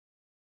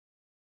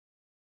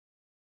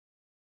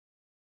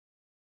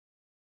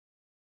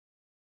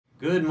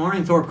Good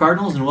morning, Thorpe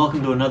Cardinals, and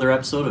welcome to another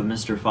episode of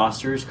Mr.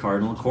 Foster's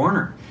Cardinal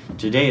Corner.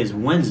 Today is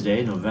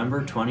Wednesday,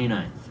 November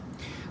 29th.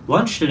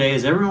 Lunch today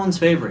is everyone's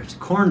favorite: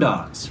 corn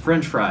dogs,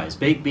 french fries,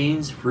 baked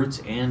beans,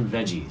 fruits, and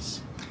veggies.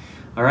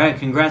 Alright,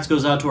 congrats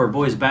goes out to our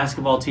boys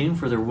basketball team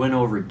for their win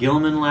over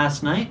Gilman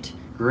last night.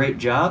 Great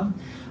job.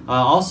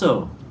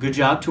 Also, good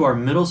job to our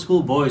middle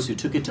school boys who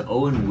took it to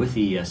Owen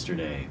Withy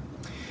yesterday.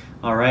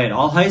 Alright,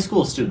 all high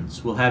school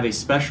students will have a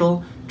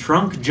special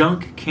Trunk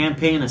Junk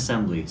campaign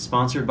assembly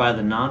sponsored by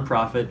the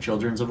nonprofit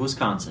Children's of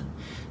Wisconsin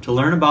to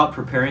learn about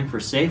preparing for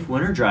safe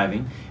winter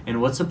driving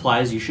and what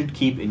supplies you should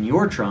keep in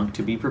your trunk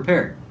to be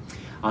prepared.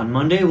 On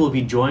Monday, we'll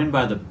be joined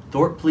by the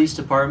Thorpe Police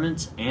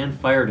Departments and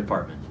Fire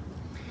Department.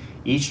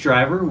 Each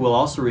driver will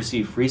also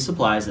receive free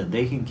supplies that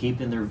they can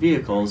keep in their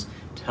vehicles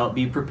to help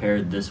be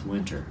prepared this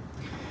winter.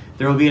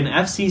 There will be an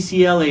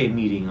FCCLA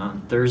meeting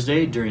on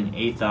Thursday during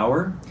 8th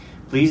hour.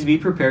 Please be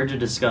prepared to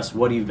discuss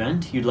what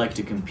event you'd like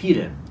to compete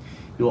in.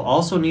 You will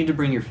also need to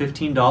bring your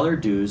 $15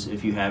 dues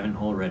if you haven't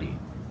already.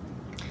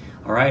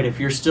 Alright, if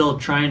you're still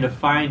trying to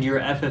find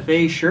your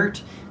FFA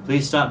shirt,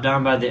 please stop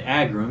down by the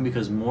Ag Room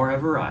because more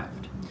have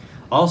arrived.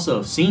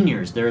 Also,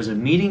 seniors, there is a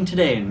meeting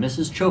today in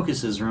Mrs.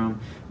 Chokis'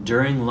 room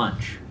during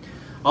lunch.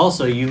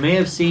 Also, you may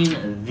have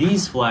seen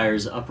these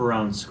flyers up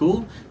around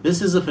school. This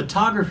is a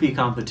photography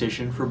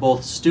competition for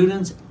both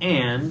students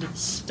and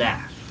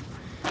staff.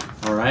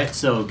 Alright,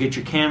 so get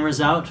your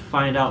cameras out,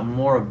 find out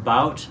more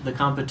about the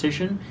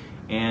competition,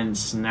 and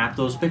snap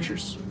those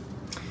pictures.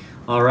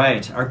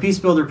 Alright, our Peace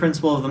Builder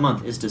principle of the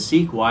month is to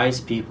seek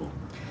wise people.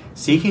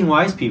 Seeking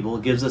wise people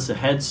gives us a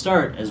head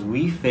start as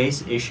we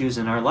face issues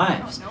in our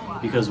lives,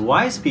 because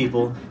wise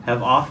people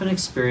have often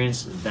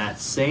experienced that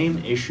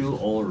same issue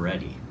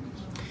already.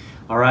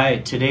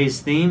 Alright,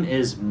 today's theme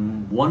is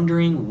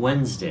Wondering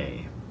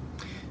Wednesday.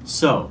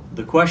 So,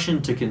 the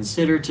question to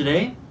consider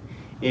today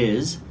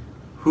is,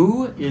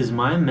 who is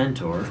my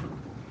mentor,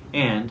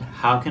 and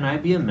how can I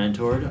be a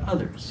mentor to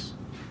others?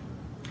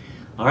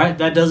 Alright,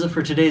 that does it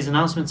for today's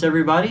announcements,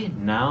 everybody.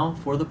 Now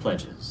for the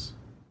pledges.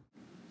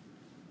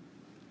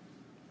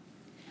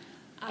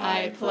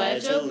 I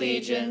pledge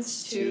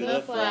allegiance to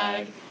the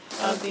flag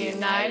of the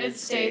United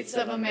States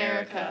of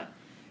America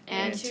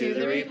and to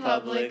the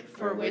republic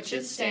for which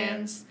it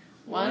stands,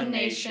 one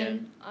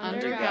nation,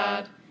 under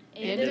God,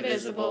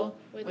 indivisible,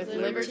 with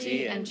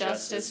liberty and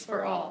justice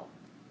for all.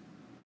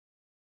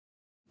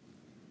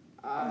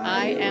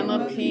 I am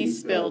a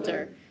peace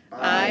builder.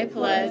 I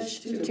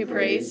pledge to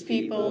praise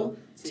people,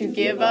 to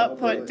give up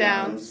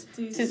put-downs,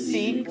 to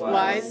seek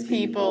wise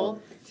people,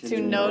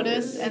 to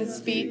notice and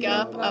speak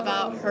up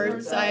about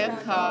hurts I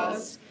have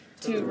caused,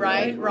 to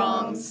right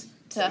wrongs,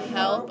 to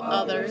help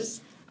others.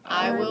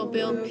 I will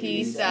build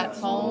peace at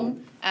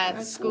home,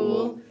 at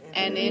school,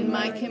 and in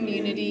my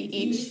community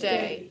each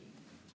day.